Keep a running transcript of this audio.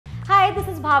Hi, this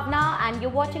is Bhavna and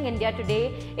you're watching India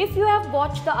Today. If you have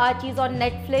watched the Archies on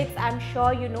Netflix, I'm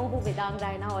sure you know who Vedang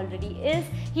Raina already is.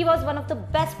 He was one of the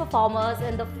best performers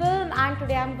in the film, and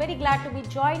today I'm very glad to be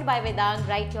joined by Vedang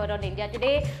right here on India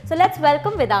Today. So let's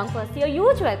welcome Vedang first. A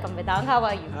huge welcome, Vedang. How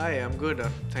are you? Hi, I'm good.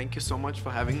 Thank you so much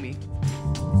for having me.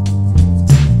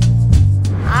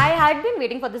 I had been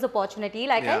waiting for this opportunity.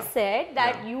 Like I said,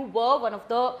 that you were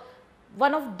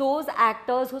one of those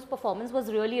actors whose performance was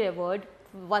really revered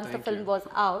once the film was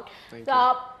out.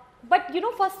 But you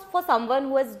know, for someone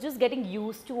who is just getting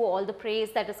used to all the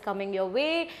praise that is coming your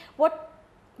way, what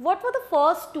were the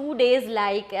first 2 days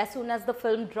like as soon as the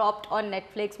film dropped on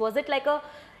Netflix? Was it like a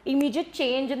immediate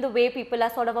change in the way people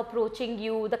are sort of approaching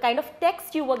you, the kind of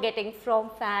text you were getting from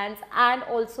fans and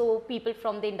also people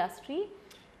from the industry?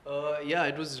 Yeah,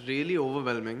 it was really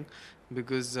overwhelming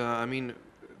because I mean,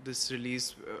 this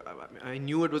release, I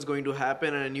knew it was going to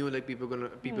happen, and I knew like people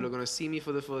are gonna see me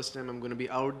for the first time. I'm gonna be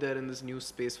out there in this new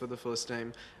space for the first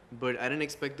time, but I didn't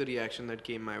expect the reaction that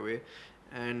came my way,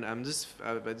 and I just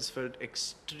felt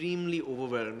extremely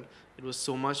overwhelmed. It was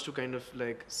so much to kind of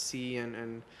like see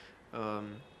and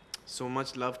so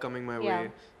much love coming my way.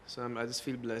 So I just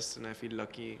feel blessed and I feel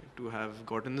lucky to have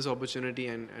gotten this opportunity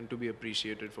and to be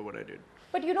appreciated for what I did.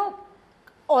 But you know,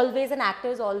 always an actor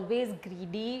is always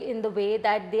greedy in the way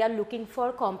that they are looking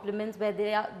for compliments where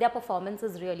their performance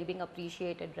is really being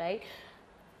appreciated, right?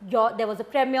 There was a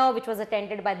premiere which was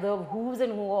attended by the who's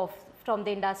and who of from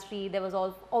the industry. There was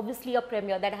obviously a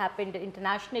premiere that happened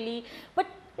internationally. But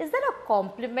is there a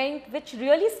compliment which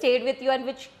really stayed with you and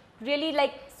which really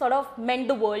like sort of meant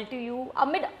the world to you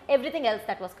amid everything else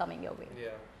that was coming your way?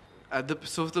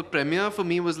 So the premiere for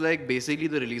me was like basically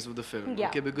the release of the film,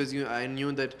 okay? Because I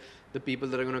knew that the people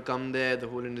that are going to come there, the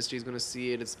whole industry is going to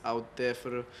see it. It's out there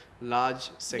for a large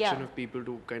section of people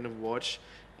to kind of watch.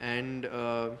 And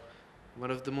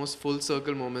one of the most full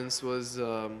circle moments was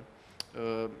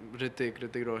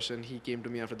Hrithik Roshan. He came to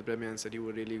me after the premiere and said you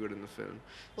were really good in the film.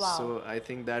 Wow. So I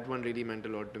think that one really meant a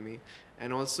lot to me.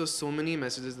 And also so many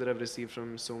messages that I've received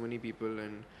from so many people,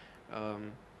 and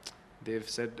they've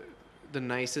said the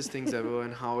nicest things ever,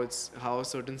 and how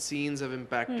certain scenes have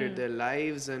impacted their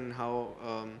lives, and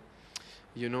how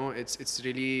you know, it's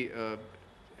really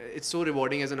it's so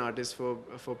rewarding as an artist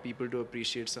for people to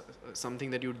appreciate something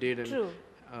that you did, and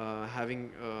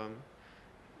having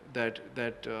that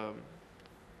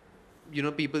you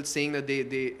know, people saying that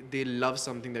they love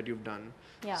something that you've done.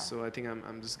 So I think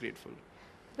I'm just grateful.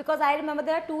 Because I remember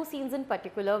there are two scenes in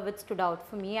particular which stood out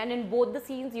for me, and in both the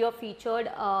scenes you are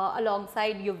featured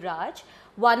alongside Yuvraj.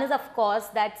 One is of course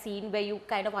that scene where you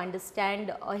kind of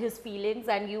understand his feelings,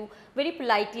 and you very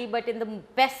politely but in the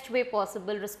best way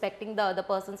possible, respecting the other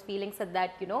person's feelings, said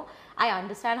that, you know, I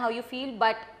understand how you feel,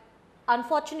 but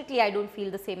unfortunately I don't feel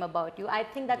the same about you. I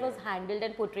think that was handled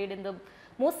and portrayed in the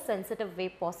most sensitive way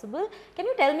possible. Can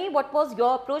you tell me what was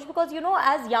your approach? Because you know,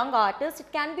 as young artists,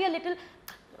 it can be a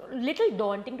little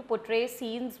daunting to portray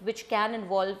scenes which can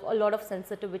involve a lot of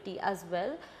sensitivity as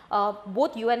well.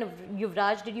 Both you and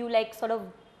Yuvraj, did you like sort of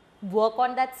work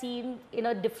on that scene in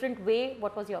a different way?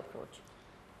 What was your approach?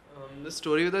 The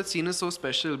story of that scene is so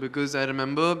special because I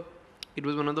remember it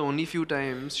was one of the only few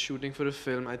times shooting for a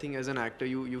film. I think as an actor,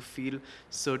 you feel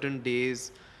certain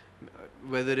days,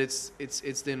 whether it's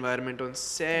the environment on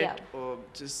set, or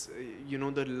just you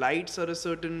know, the lights are a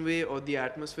certain way or the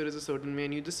atmosphere is a certain way,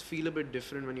 and you just feel a bit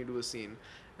different when you do a scene.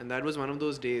 And that was one of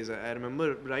those days. I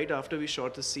remember right after we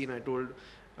shot the scene, I told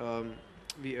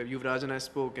Yuvraj and I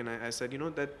spoke, and I said, you know,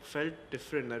 that felt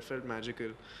different, that felt magical,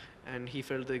 and he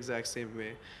felt the exact same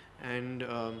way. And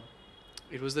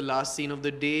it was the last scene of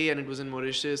the day, and it was in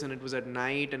Mauritius, and it was at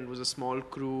night, and it was a small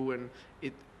crew, and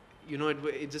you know,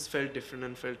 it just felt different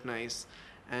and felt nice.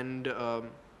 And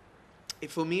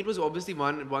for me, it was obviously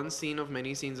one scene of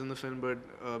many scenes in the film,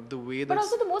 but the way but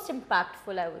also the most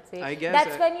impactful, I would say. I guess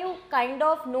that's when you kind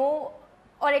of know,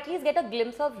 or at least get a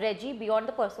glimpse of Reggie beyond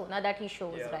the persona that he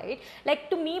shows, right? Like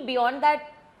to me, beyond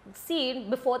that scene,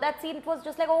 before that scene, it was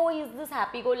just like, oh, he's this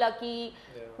happy-go-lucky,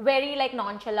 very like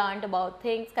nonchalant about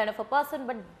things kind of a person,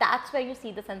 but that's where you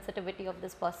see the sensitivity of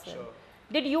this person.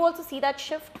 Did you also see that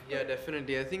shift? Yeah,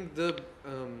 definitely. I think the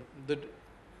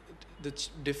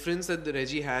difference that the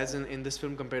Reggie has in this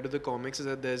film compared to the comics is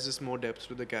that there's just more depth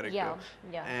to the character.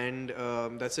 And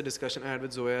that's a discussion I had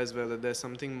with Zoya as well, that there's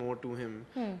something more to him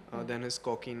than his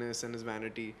cockiness and his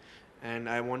vanity. And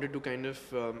I wanted to kind of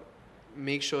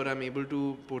make sure I'm able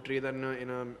to portray that in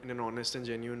an honest and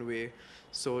genuine way.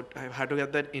 So I had to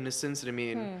have that innocence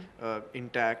remain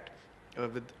intact.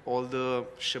 with all the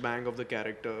shebang of the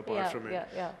character apart from it.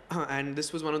 And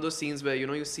this was one of those scenes where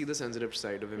you see the sensitive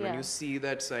side of him, and you see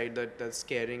that side that's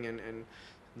caring, and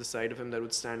the side of him that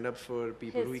would stand up for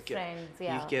people who he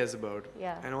cares about.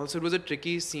 And also it was a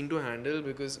tricky scene to handle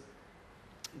because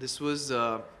this was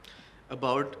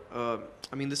about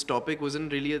I mean, this topic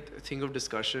wasn't really a thing of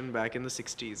discussion back in the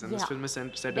 60s, and this film is set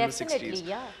in the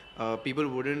 60s. People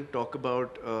wouldn't talk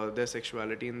about their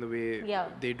sexuality in the way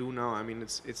they do now. I mean,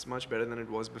 it's much better than it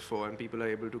was before, and people are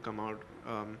able to come out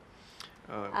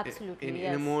in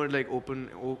a more like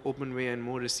open way and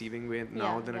more receiving way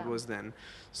now than it was then.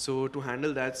 So to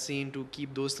handle that scene, to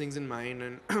keep those things in mind,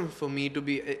 and for me to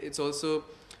be, it's also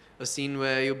a scene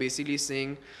where you're basically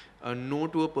saying no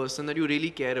to a person that you really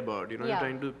care about. You're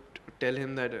trying to tell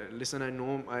him that listen,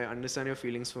 I understand your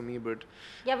feelings for me, but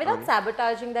without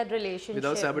sabotaging that relationship.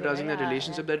 Without sabotaging that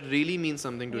relationship that really means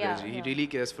something to Reggie. He really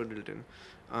cares for Dilton.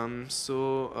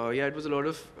 It was a lot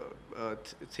of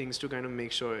things to kind of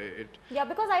make sure it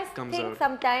because I think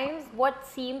sometimes what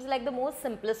seems like the most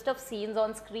simplest of scenes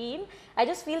on screen, I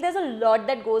just feel there's a lot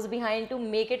that goes behind to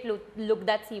make it look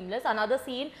that seamless. Another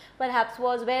scene perhaps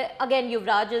was where again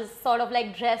Yuvraj is sort of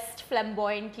like dressed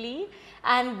flamboyantly,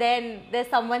 and then there's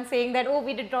someone saying that, oh,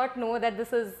 we did not know that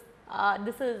this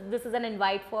is an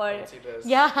invite for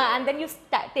and then you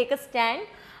take a stand.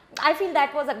 I feel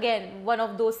that was again one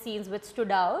of those scenes which stood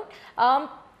out.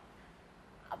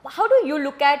 How do you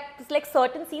look at like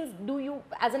certain scenes? Do you,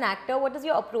 as an actor, what is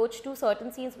your approach to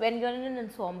certain scenes when you're in an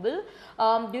ensemble?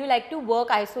 Do you like to work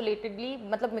isolatedly?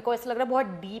 मतलब मेरे को ऐसा लग रहा है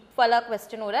बहुत deep वाला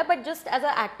question हो रहा है, but just as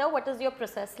an actor, what is your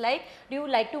process like? Do you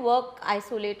like to work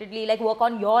isolatedly, like work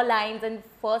on your lines and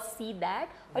first see that,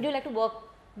 or do you like to work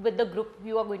with the group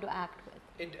you are going to act with?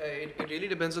 It really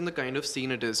depends on the kind of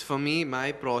scene it is. For me,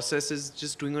 my process is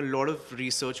just doing a lot of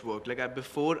research work. Like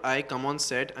before I come on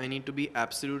set, I need to be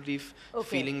absolutely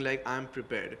feeling like I'm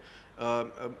prepared.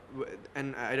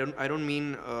 And I don't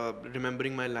mean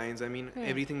remembering my lines. I mean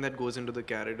everything that goes into the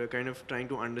character, kind of trying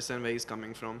to understand where he's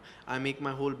coming from. I make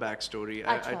my whole backstory.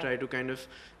 I try to kind of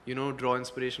draw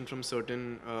inspiration from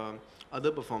certain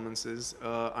other performances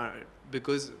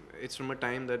because it's from a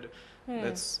time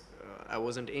that's I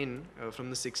wasn't in from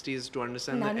the 60s to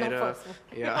understand the era.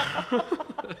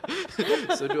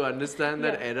 So to understand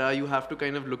that era, you have to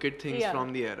kind of look at things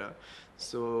from the era.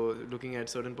 So looking at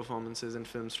certain performances and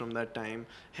films from that time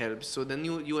helps. So then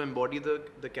you embody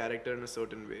the character in a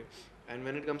certain way. And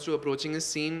when it comes to approaching a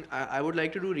scene, I would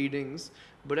like to do readings,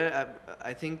 but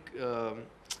I think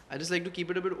I just like to keep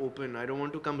it a bit open. I don't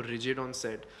want to come rigid on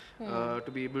set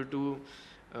to be able to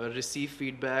receive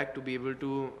feedback, to be able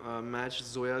to match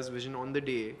Zoya's vision on the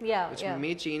day, which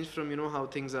may change from how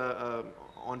things are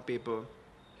on paper.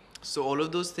 So all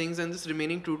of those things and just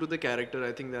remaining true to the character,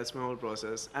 I think that's my whole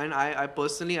process. And I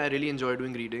personally, I really enjoy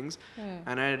doing readings,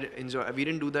 and I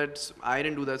didn't do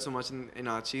that so much in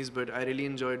Archies, but I really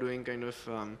enjoy doing kind of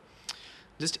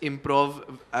just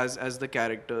improv as the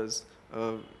characters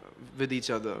with each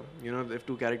other. If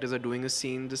two characters are doing a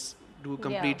scene, just do a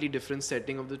completely different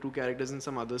setting of the two characters in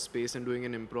some other space and doing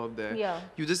an improv there.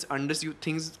 You just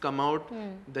things come out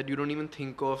that you don't even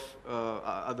think of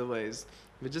otherwise,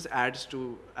 which just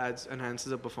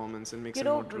enhances a performance and makes it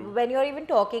more true. When you're even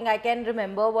talking, I can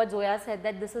remember what Zoya said,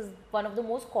 that this is one of the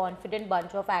most confident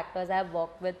bunch of actors I have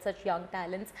worked with, such young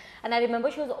talents. And I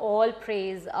remember she was all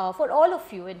praise for all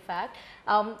of you, in fact.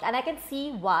 And I can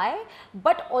see why.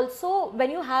 But also, when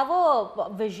you have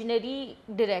a visionary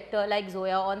director like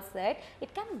Zoya on set,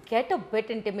 it can get a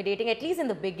bit intimidating, at least in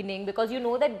the beginning, because you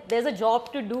know that there's a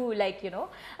job to do, like,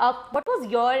 what was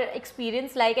your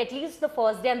experience like, at least the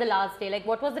first day and the last day? Like,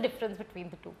 what was the difference between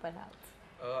the two, perhaps?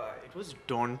 It was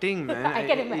daunting, man. I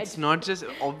can imagine. It's not just,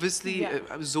 obviously,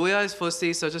 Zoya is first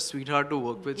say such a sweetheart to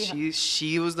work with.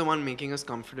 She was the one making us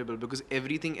comfortable, because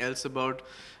everything else about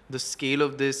the scale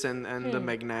of this and the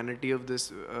magnanimity of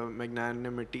this,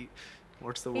 magnanimity,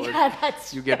 what's the word?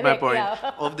 That's you get my point.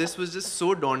 Of this was just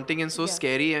so daunting and so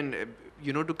scary, and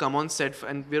to come on set,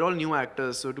 and we're all new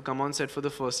actors, so to come on set for the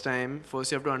first time,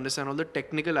 first you have to understand all the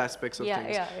technical aspects of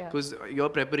things. Because your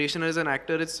preparation as an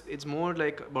actor, it's more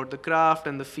like about the craft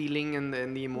and the feeling and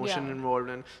the emotion involved.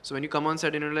 And so when you come on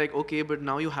set and you're like, okay, but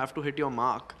now you have to hit your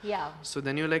mark. So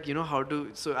then you're like, how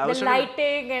to, so I was the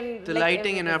lighting and the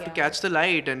lighting, and you have to catch the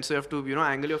light, and so you have to,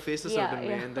 angle your face a certain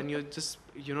way, and then you just,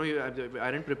 I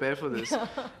didn't prepare for this.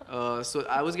 So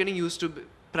I was getting used to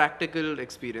practical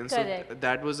experience. So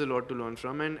that was a lot to learn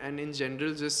from, and in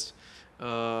general, just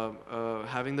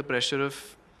having the pressure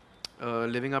of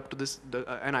living up to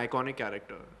an iconic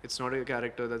character. It's not a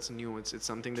character that's new. It's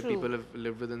something that people have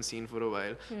lived with and seen for a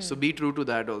while. So be true to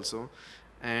that also.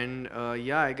 And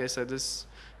yeah, I guess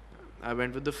I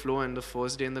went with the flow, and the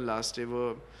first day and the last day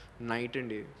were night and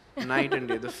day. Night and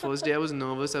day. The first day I was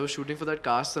nervous. I was shooting for that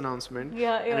cast announcement.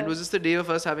 Yeah, And it yeah. was just a day of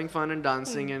us having fun and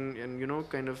dancing and you know,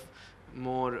 kind of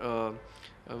more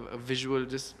a visual,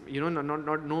 just, you know,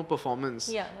 not no performance.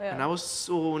 Yeah, yeah. And I was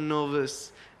so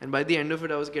nervous. And by the end of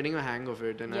it, I was getting a hang of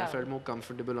it, and I Yeah. felt more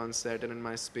comfortable on set and in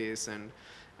my space.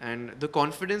 And the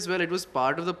confidence, well, it was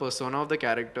part of the persona of the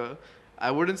character. I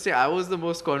wouldn't say I was the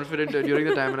most confident during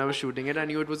the time when I was shooting it. I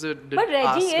knew it was a But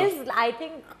Reggie ask of- is, I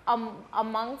think,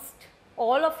 amongst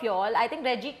all of y'all, I think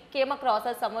Reggie came across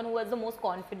as someone who was the most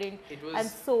confident It was- and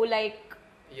so like,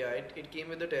 Yeah, it came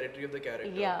with the territory of the character.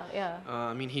 yeah.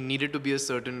 I mean, he needed to be a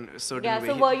certain Yeah, way.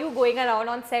 so were you going around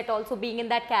on set also being in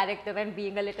that character and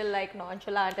being a little like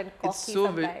nonchalant and cocky It's so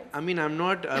sometimes? I mean, I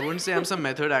wouldn't say I'm some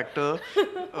method actor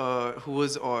who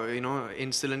was, you know,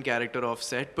 still in character off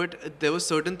set, but there were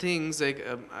certain things, like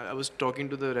I was talking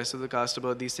to the rest of the cast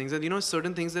about these things, and you know,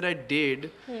 certain things that I did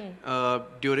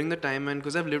during the time, and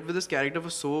because I've lived with this character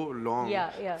for so long,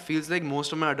 Yeah. feels like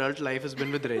most of my adult life has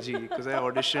been with Reggie, because I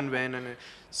auditioned when, and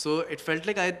so it felt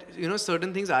like you know,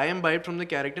 certain things I imbibed from the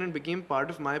character and became part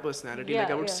of my personality. Yeah,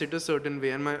 Like I would yeah. sit a certain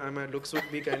way, and my looks would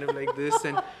be kind of like this,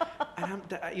 and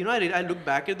you know, I look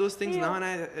back at those things now, and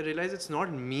I realize it's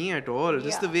not me at all.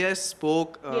 Just the Yeah. way I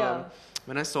spoke. Yeah.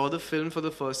 When I saw the film for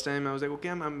the first time, I was like,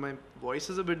 okay, my voice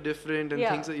is a bit different, and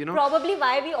things, you know. Probably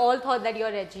why we all thought that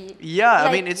you're Reggie. Yeah, I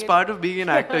Like, mean, it's you part know. of being an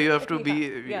actor. You have to be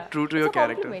Yeah. true to It's your a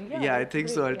character. compliment, Yeah, I that's think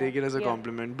so. great, I'll take it as a yeah.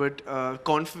 compliment.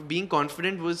 But being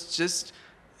confident was just,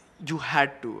 you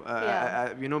had to.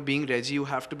 You know, being Reggie, you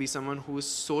have to be someone who is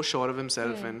so sure of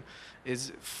himself and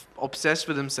is obsessed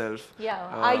with himself. Yeah.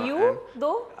 Uh, Are you and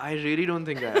though? I really don't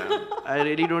think I am. I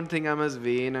really don't think I'm as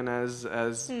vain and as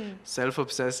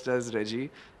self-obsessed as Reggie.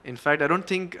 In fact, I don't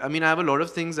think. I mean, I have a lot of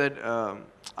things that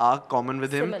are common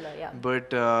with him. Similar, yeah.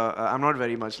 But I'm not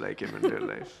very much like him in real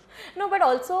life. No, but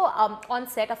also on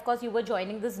set, of course, you were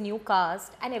joining this new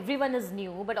cast and everyone is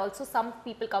new, but also some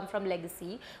people come from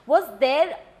legacy. Was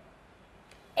there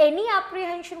any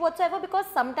apprehension whatsoever? Because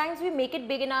sometimes we make it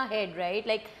big in our head, right?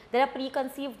 Like there are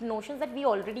preconceived notions that we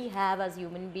already have as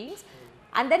human beings.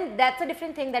 And then that's a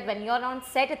different thing, that when you're on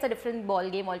set, it's a different ball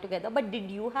game altogether. But did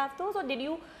you have those, or did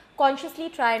you consciously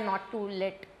try not to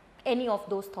let any of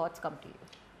those thoughts come to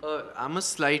you? I'm a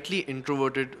slightly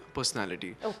introverted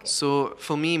personality. Okay. So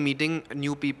for me, meeting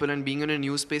new people and being in a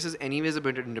new space is anyways a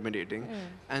bit intimidating.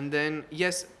 And then,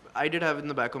 yes, I did have in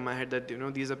the back of my head that, you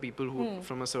know, these are people who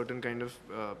from a certain kind of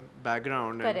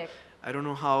background. And Correct. I don't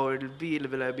know how it'll be.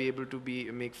 Will I be able to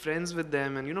make friends with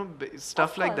them, and you know,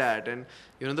 stuff like course. that. And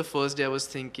you know, the first day I was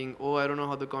thinking, oh, I don't know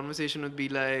how the conversation would be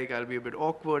like. I'll be a bit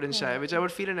awkward and shy, which I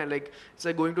would feel. And it's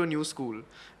like going to a new school.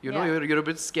 You know, Yeah. you're a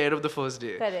bit scared of the first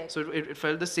day. Correct. So it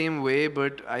felt the same way,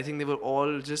 but I think they were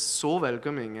all just so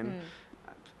welcoming, and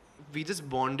we just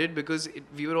bonded because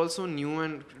we were also new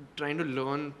and trying to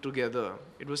learn together.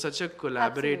 It was such a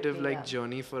collaborative Absolutely, yeah.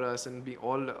 journey for us, and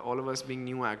all of us being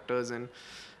new actors and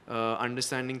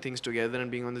understanding things together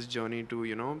and being on this journey to,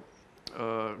 you know,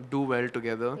 do well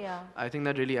together. Yeah. I think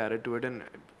that really added to it, and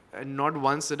not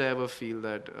once did I ever feel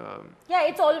that. Yeah,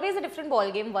 it's always a different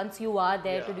ball game once you are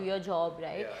there to Yeah. do your job,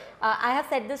 right? Yeah, I have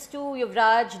said this to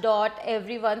Yuvraj, Dot,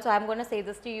 everyone, so I'm going to say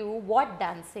this to you. What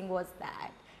dancing was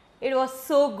that? It was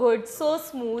so good, so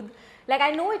smooth. Like,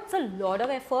 I know it's a lot of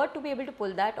effort to be able to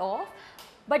pull that off,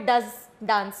 but does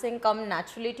dancing come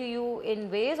naturally to you in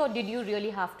ways, or did you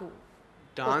really have to?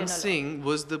 put in a lot? Dancing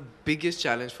was the biggest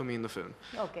challenge for me in the film.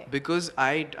 Okay. Because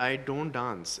I don't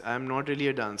dance. I'm not really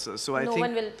a dancer. So I No think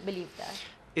one will believe that.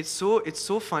 it's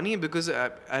so funny because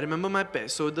I remember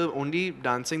so the only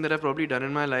dancing that I've probably done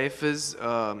in my life is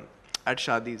at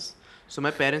shadis. So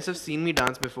my parents have seen me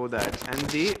dance before that, and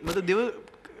they were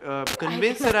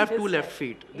convinced that I have two understand. left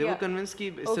feet. They were Yeah. convinced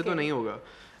कि इससे तो Okay. नहीं होगा.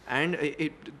 And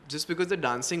it just because the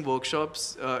dancing workshops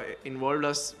involved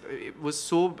us, it was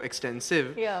so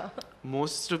extensive. Yeah.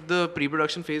 Most of the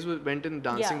pre-production phase went in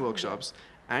dancing Yeah, workshops,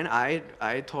 and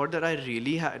I thought that I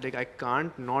really I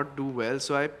can't not do well,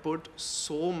 so I put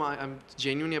so much.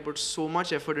 I put so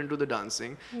much effort into the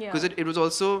dancing because Yeah. it was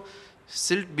also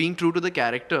still being true to the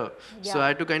character. So Yeah. I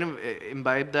had to kind of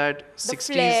imbibe that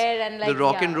 60s, flair and, the like,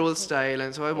 rock and yeah. roll style,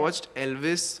 and so I watched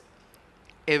Elvis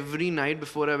every night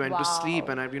before I went to sleep,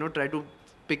 Wow. and I tried to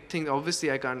pick things.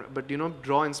 Obviously I can't, but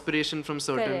draw inspiration from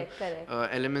certain Correct.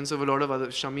 elements of a lot of other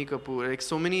Shami Kapoor, like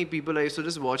so many people I used to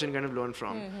just watch and kind of learn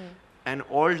from. And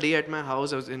all day at my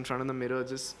house I was in front of the mirror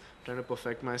just trying to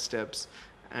perfect my steps.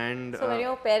 And So when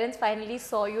your parents finally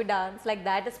saw you dance like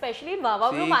that, especially in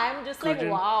Wawa Room, I am just like,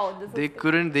 couldn't- wow, this they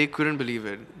is couldn't believe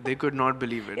it. They could not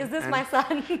believe it. is this And my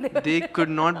son? they could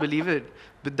not believe it.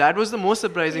 But that was the most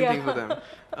surprising thing for Yeah.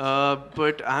 them.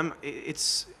 But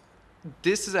it's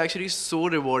this is actually so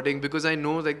rewarding because I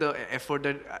know like the effort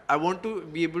that I want to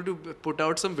be able to put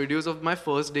out some videos of my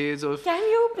first days of. Can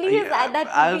you please add that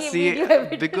to I'll the see video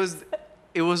evidence? because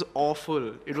it was awful.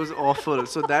 It was awful.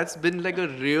 So that's been like a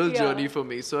real Yeah. journey for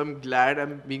me. So I'm glad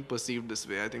I'm being perceived this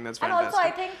way. I think that's And fantastic. also,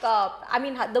 I think, I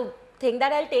mean, the thing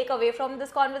that I'll take away from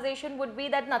this conversation would be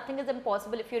that nothing is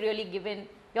impossible if you really give in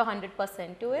your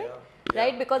 100% to it, Yeah.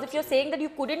 right? Because if you're saying that you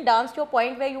couldn't dance to a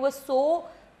point where you were so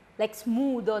like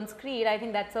smooth on screen, I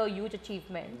think that's a huge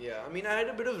achievement. Yeah, I mean, I had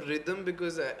a bit of rhythm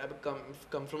because I've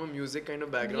come from a music kind of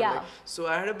background. Yeah. Like, so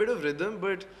I had a bit of rhythm,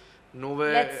 but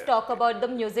nowhere. Let's talk about the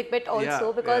music bit also,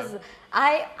 Yeah, because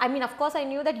yeah. I mean, of course, I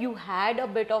knew that you had a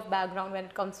bit of background when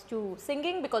it comes to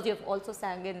singing because you've also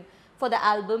sang in for the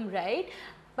album, right?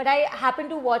 But I happened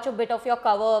to watch a bit of your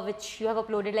cover, which you have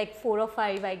uploaded like 4 or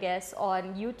 5, I guess,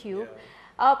 on YouTube.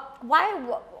 Why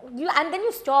you and then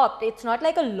you stopped? It's not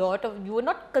like a lot of you were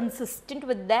not consistent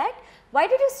with that. Why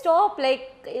did you stop?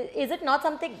 Like, is it not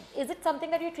something? Is it something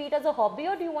that you treat as a hobby,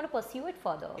 or do you want to pursue it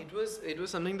further? It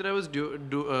was something that I was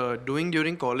doing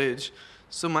during college.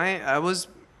 So I was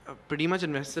pretty much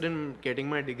invested in getting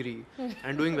my degree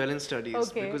and doing well in studies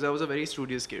Okay. because I was a very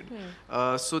studious kid.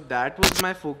 So that was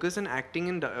my focus, and acting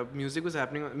and music was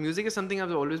happening. Music is something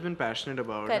I've always been passionate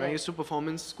about. And I Correct. used to perform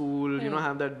in school, you know,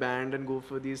 have that band and go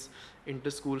for these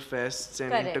inter-school fests and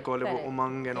Correct, inter-college correct.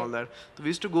 umang and all Yeah. that. So we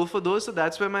used to go for those. So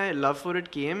that's where my love for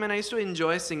it came, and I used to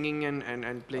enjoy singing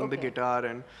and playing the Okay. guitar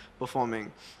and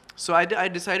performing. So I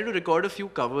decided to record a few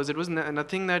covers. It was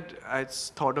nothing that I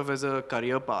thought of as a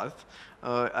career path.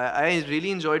 I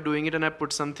really enjoyed doing it, and I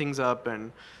put some things up,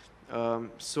 and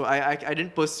so I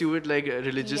didn't pursue it like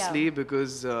religiously Yeah.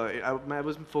 because my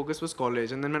focus was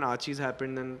college, and then when Archies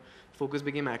happened, then focus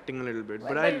became acting a little bit.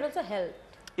 But it also helped.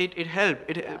 It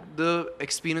helped. The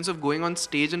experience of going on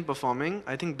stage and performing,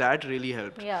 I think that really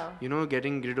helped. Yeah. You know,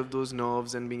 getting rid of those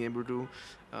nerves and being able to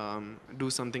do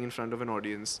something in front of an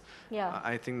audience. Yeah.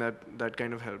 I think that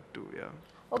kind of helped too. Yeah.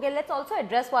 Okay, let's also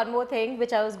address one more thing,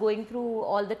 which I was going through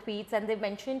all the tweets, and they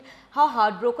mentioned how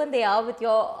heartbroken they are with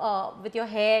your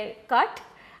hair cut.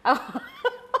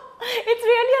 It's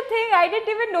really a thing. I didn't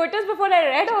even notice before I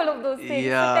read all of those things.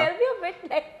 Yeah. So tell me a bit,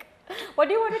 like, what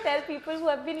do you want to tell people who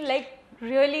have been like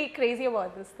really crazy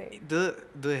about this thing?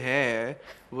 The hair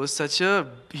was such a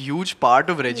huge part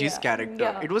of Reggie's Yeah, character.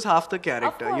 yeah. It was half the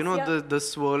character. course, You know, yeah. the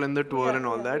swirl and the twirl Yeah, and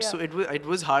all yeah, that. yeah. So it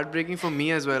was heartbreaking for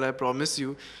me as well. I promise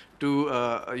you to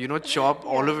you know, chop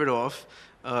all of it off.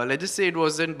 Let's just say it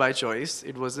wasn't by choice.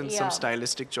 It wasn't Yeah. some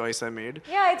stylistic choice I made.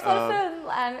 Yeah, it's for film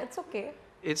and it's okay.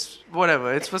 It's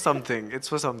whatever. It's for something. It's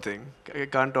for something. I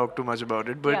can't talk too much about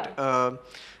it. But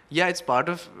yeah, it's part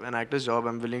of an actor's job.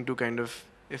 I'm willing to kind of,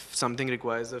 if something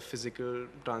requires a physical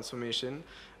transformation,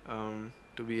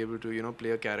 to be able to, you know,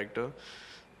 play a character,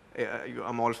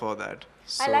 I'm all for that.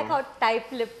 So, I like how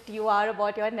tight-lipped you are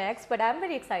about your next, but I'm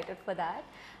very excited for that.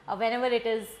 Whenever it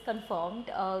is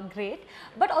confirmed, great.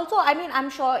 But also, I mean, I'm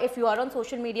sure if you are on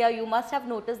social media, you must have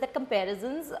noticed that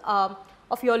comparisons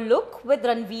of your look with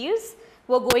Ranveer's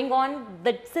were going on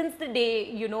since the day,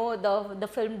 you know, the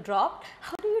film dropped.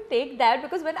 How do you take that?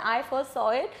 Because when I first saw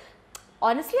it,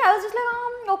 honestly, I was just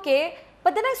like, okay.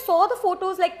 But then I saw the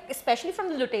photos, like, especially from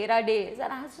the Lutera days,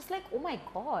 and I was just like, oh my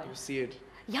God. you see it.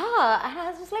 Yeah, and I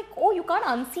was just like, oh, you can't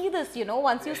unsee this, you know,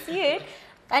 once you see it.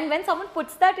 And when someone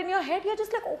puts that in your head, you're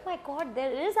just like, oh my God,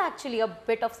 there is actually a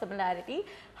bit of similarity.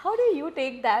 How do you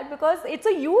take that? Because it's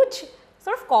a huge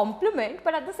sort of compliment,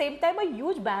 but at the same time, a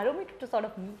huge barometer to sort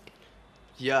of meet.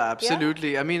 Yeah,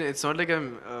 absolutely. I mean, it's not like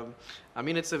I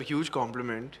mean, it's a huge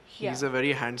compliment. He's Yeah. a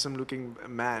very handsome-looking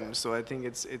man, so I think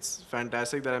it's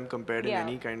fantastic that I'm compared in Yeah.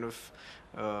 any kind of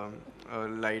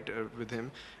light with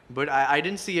him. But I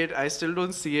didn't see it. I still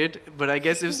don't see it. But I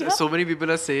guess if Yeah. so many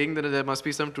people are saying that there must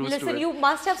be some truth to Listen, it. you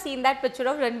must have seen that picture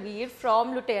of Ranveer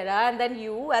from Lutera and then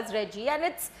you as Reggie, and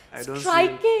it's I don't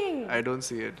striking. see it. I don't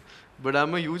see it. But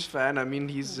I'm a huge fan. I mean,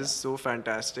 he's just so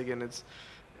fantastic, and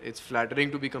it's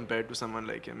flattering to be compared to someone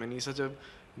like him. And he's such a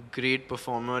great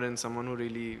performer and someone who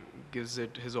really gives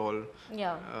it his all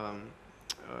Yeah.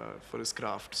 for his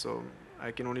craft. So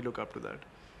I can only look up to that.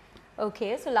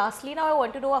 Okay, so lastly now I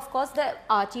want to know, of course, the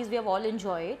Archies we have all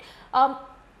enjoyed.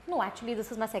 No, actually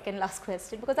this is my second last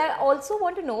question, because I also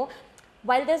want to know,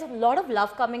 while there's a lot of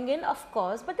love coming in, of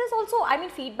course, but there's also, I mean,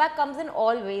 feedback comes in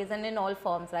all ways and in all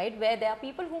forms, right? Where there are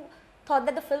people who thought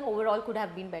that the film overall could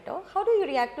have been better. How do you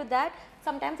react to that?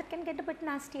 Sometimes it can get a bit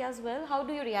nasty as well. How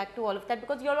do you react to all of that?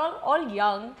 Because you're all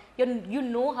young, you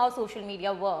know how social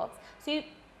media works. So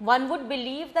one would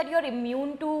believe that you're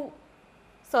immune to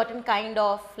certain kind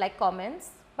of like comments,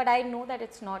 but I know that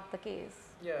it's not the case.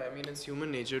 Yeah, I mean, it's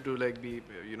human nature to like be,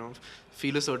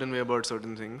 feel a certain way about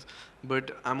certain things.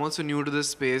 But I'm also new to this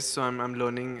space, so I'm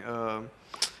learning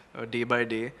day by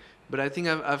day. But I think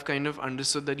I've kind of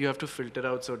understood that you have to filter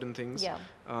out certain things. Yeah.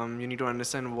 You need to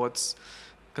understand what's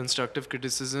constructive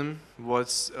criticism,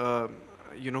 what's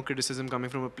criticism coming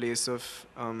from a place of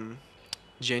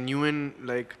genuine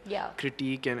like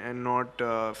critique and not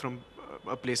from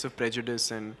a place of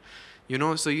prejudice, and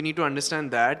so you need to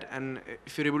understand that, and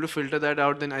if you're able to filter that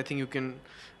out, then I think you can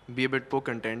be a bit more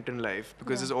content in life,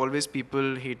 because there's always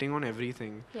people hating on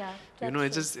everything. Yeah,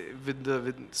 it's just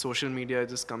with social media, it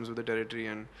just comes with the territory,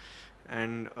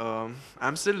 and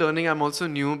I'm still learning. I'm also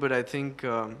new, but I think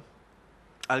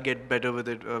I'll get better with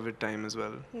it with time as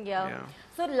well. Yeah.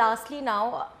 So lastly,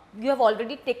 now you have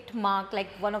already ticked mark like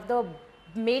one of the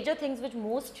major things which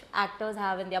most actors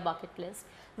have in their bucket list,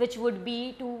 which would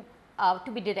be to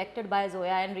be directed by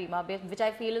Zoya and Reema, which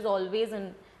I feel is always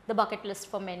in the bucket list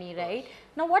for many, right?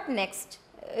 Now, what next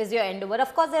is your endeavor?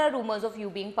 Of course, there are rumors of you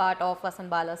being part of Vasan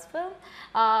Bala's film,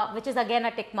 which is again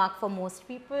a tick mark for most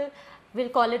people. We'll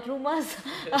call it rumors.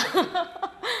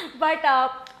 But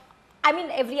I mean,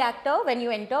 every actor, when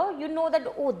you enter, you know that,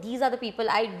 oh, these are the people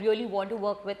I really want to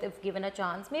work with if given a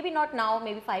chance. Maybe not now,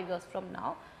 maybe 5 years from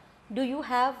now. Do you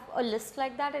have a list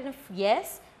like that? And if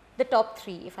yes, the top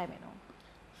 3, if I may know.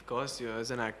 Of course, yeah. As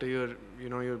an actor,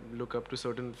 you look up to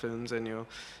certain films, and you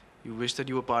wish that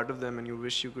you were part of them, and you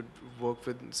wish you could work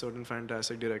with certain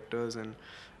fantastic directors. And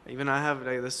even I have,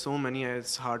 like, there's so many.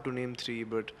 It's hard to name 3,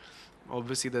 but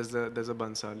obviously there's a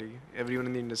Bansali. Everyone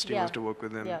in the industry wants to work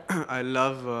with them. Yeah. I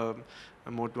love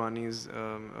Motwani's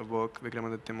work,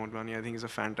 Vikramaditya Motwani. I think he's a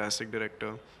fantastic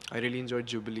director. I really enjoyed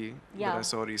Jubilee that I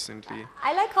saw recently.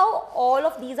 I like how all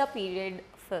of these are period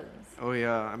films. Oh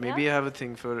yeah, maybe I have a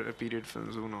thing for period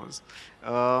films. Who knows?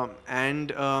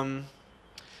 And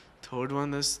third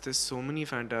one, there's so many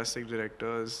fantastic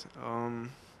directors.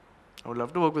 I would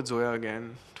love to work with Zoya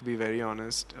again, to be very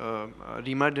honest.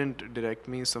 Reema didn't direct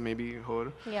me, so maybe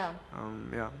her. Yeah.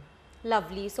 Yeah.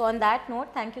 Lovely. So on that note,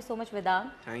 thank you so much,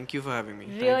 Vedang. Thank you for having me.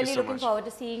 Really Thank you so looking much. forward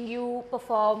to seeing you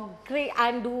perform great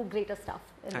and do greater stuff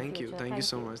in the Thank you. future. Thank you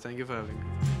so much. Thank you for having me.